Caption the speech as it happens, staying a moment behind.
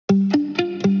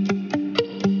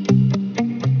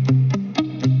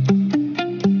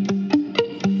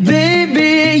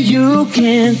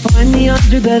can't find me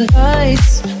under the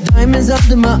lights. Diamonds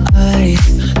under my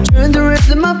eyes. Turn the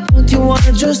rhythm up, don't you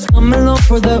wanna just come along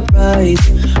for the ride?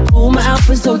 Oh, my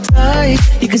outfit's so tight,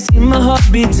 you can see my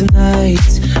heartbeat tonight.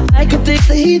 I can take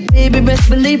the heat, baby, best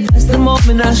believe that's the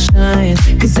moment I shine.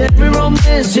 Cause every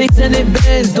romance shakes and it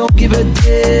bends, don't give a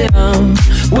damn.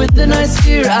 With the nights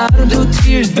here, I don't do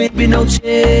tears, baby, no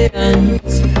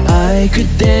chance. I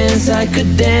could dance, I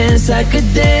could dance, I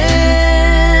could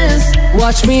dance.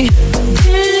 Watch me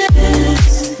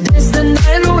dance, dance the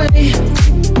night away.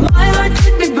 My heart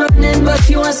could be burning, but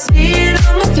you won't see it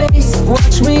on my face.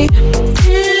 Watch me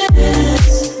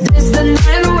dance, dance the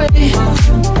night away.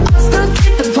 I'll still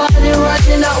keep the party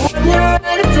running, not one you're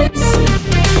out of place.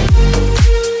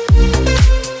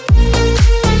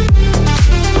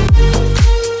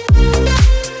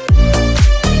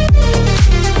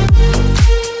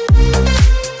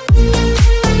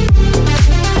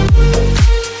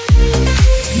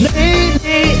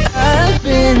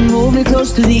 Moving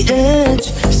close to the edge,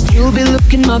 still be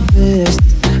looking my best.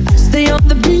 I stay on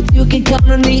the beat, you can count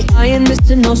on me, I ain't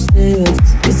missing no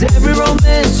steps. Cause every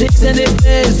romance shakes and it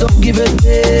bends, don't give a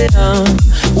damn.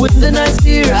 When the night's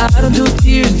here, I don't do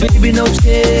tears, baby, no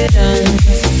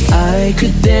chance. I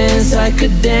could dance, I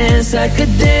could dance, I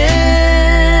could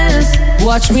dance.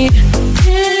 Watch me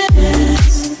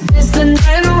dance, dance the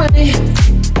night away.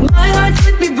 My heart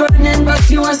could be burning, but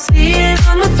you won't see it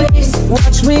on my face.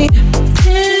 Watch me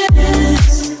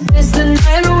dance, dance the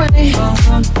night away.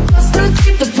 I'll still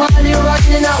keep the party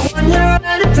rocking, not one you're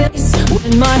out of place.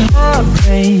 When my heart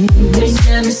breaks, they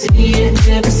never see it,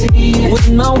 never see it.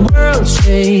 When my world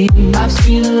shakes, I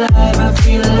feel alive, I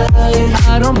feel alive.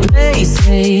 I don't play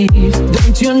safe,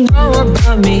 don't you know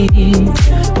about me?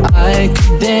 I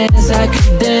could dance, I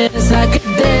could dance, I could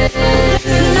dance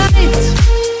tonight.